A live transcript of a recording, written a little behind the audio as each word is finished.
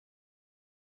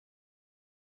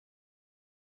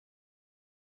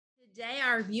Today,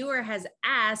 our viewer has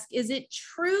asked, is it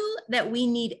true that we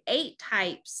need 8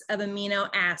 types of amino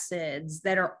acids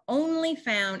that are only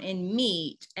found in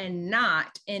meat and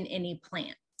not in any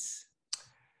plants?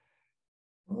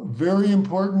 Very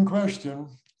important question.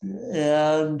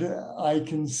 And I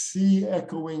can see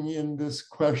echoing in this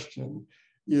question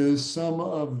is some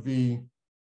of the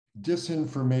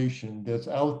disinformation that's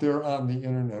out there on the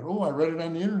internet. Oh, I read it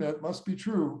on the internet, must be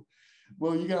true.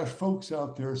 Well, you got folks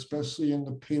out there, especially in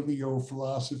the paleo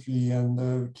philosophy and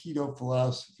the keto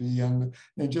philosophy and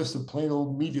just the plain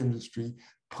old meat industry,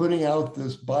 putting out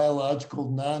this biological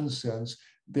nonsense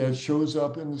that shows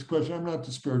up in this question. I'm not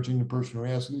disparaging the person who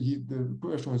asked it. The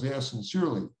question was asked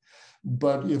sincerely.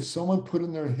 But if someone put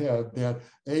in their head that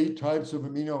 8 types of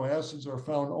amino acids are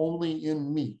found only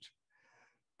in meat,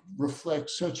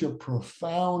 reflects such a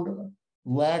profound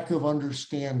lack of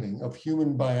understanding of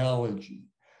human biology,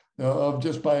 of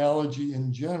just biology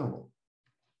in general.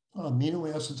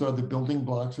 Amino acids are the building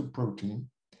blocks of protein,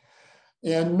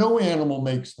 and no animal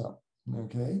makes them.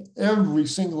 Okay, every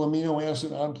single amino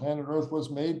acid on planet Earth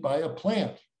was made by a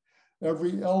plant.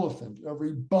 Every elephant,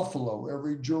 every buffalo,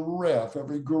 every giraffe,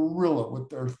 every gorilla with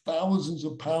their thousands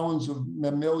of pounds of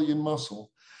mammalian muscle,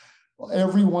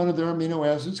 every one of their amino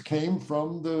acids came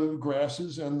from the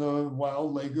grasses and the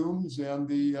wild legumes and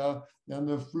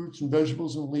the fruits and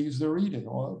vegetables and leaves they're eating.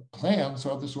 Plants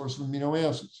are the source of amino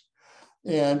acids.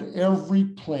 And every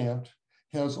plant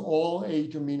has all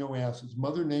 8 amino acids.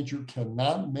 Mother Nature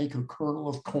cannot make a kernel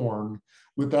of corn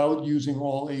without using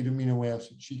all 8 amino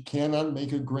acids. She cannot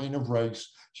make a grain of rice.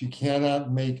 She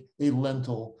cannot make a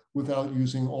lentil without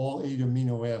using all 8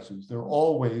 amino acids. They're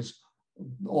always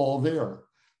all there.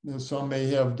 Some may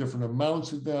have different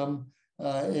amounts of them,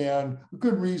 and a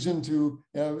good reason to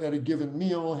at a given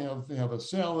meal have a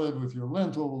salad with your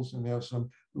lentils and have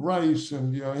some rice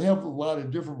and have a lot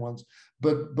of different ones.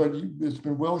 But it's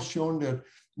been well shown that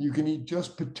you can eat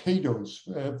just potatoes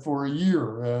for a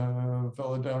year. A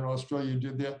fellow down in Australia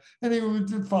did that, and he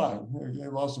did fine. He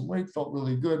lost some weight, felt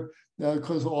really good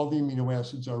because all the amino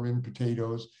acids are in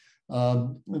potatoes.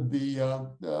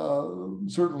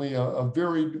 Certainly a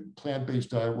varied plant-based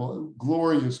diet will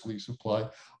gloriously supply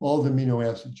all the amino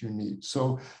acids you need.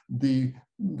 So the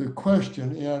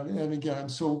question, and again, I'm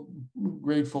so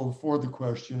grateful for the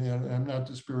question, and I'm not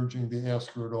disparaging the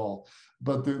asker at all,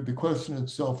 but the question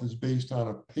itself is based on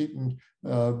a patent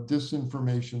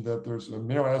disinformation that there's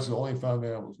amino acid only found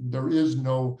in animals. There is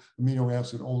no amino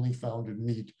acid only found in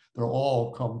meat. They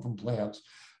all come from plants.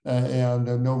 And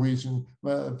no reason.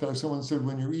 In fact, someone said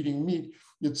when you're eating meat,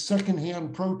 it's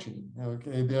secondhand protein.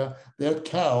 Okay, that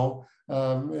cow,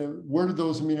 where did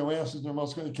those amino acids in their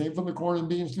muscle came from? The corn and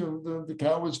beans the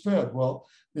cow was fed. Well,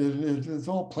 it's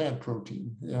all plant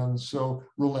protein, and so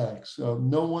relax.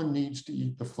 No one needs to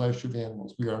eat the flesh of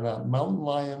animals. We are not mountain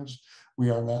lions.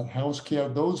 We are not house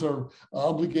cat. Those are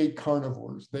obligate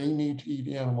carnivores. They need to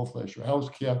eat animal flesh. Your house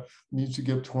cat needs to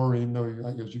get taurine. No,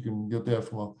 I guess you can get that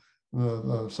from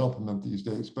a supplement these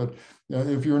days. But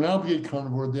if you're an obligate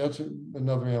carnivore, that's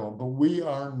another animal. But we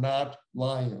are not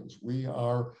lions. We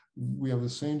have the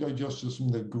same digestive system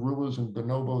that gorillas and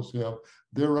bonobos have.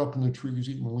 They're up in the trees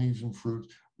eating leaves and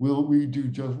fruits. We do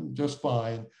just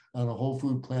fine on a whole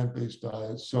food plant-based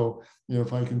diet. So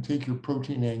if I can take your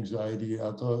protein anxiety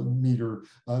out the meter,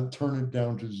 turn it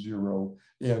down to 0,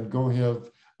 and go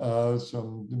have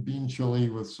some bean chili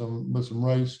with some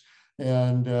rice,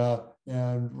 and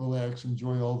relax,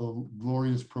 enjoy all the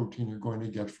glorious protein you're going to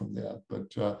get from that.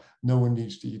 But no one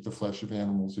needs to eat the flesh of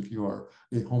animals if you are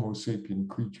a Homo sapien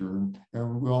creature.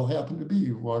 And we all happen to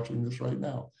be watching this right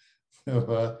now.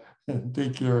 So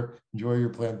take care, enjoy your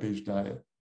plant-based diet.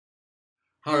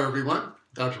 Hi, everyone.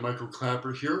 Dr. Michael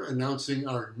Klaper here, announcing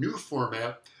our new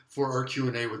format for our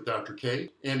Q&A with Dr. K.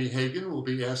 Annie Hagen will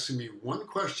be asking me one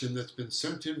question that's been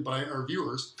sent in by our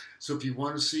viewers. So if you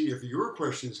want to see if your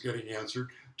question is getting answered,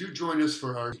 do join us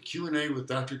for our Q&A with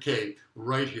Dr. K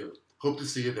right here. Hope to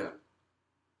see you then.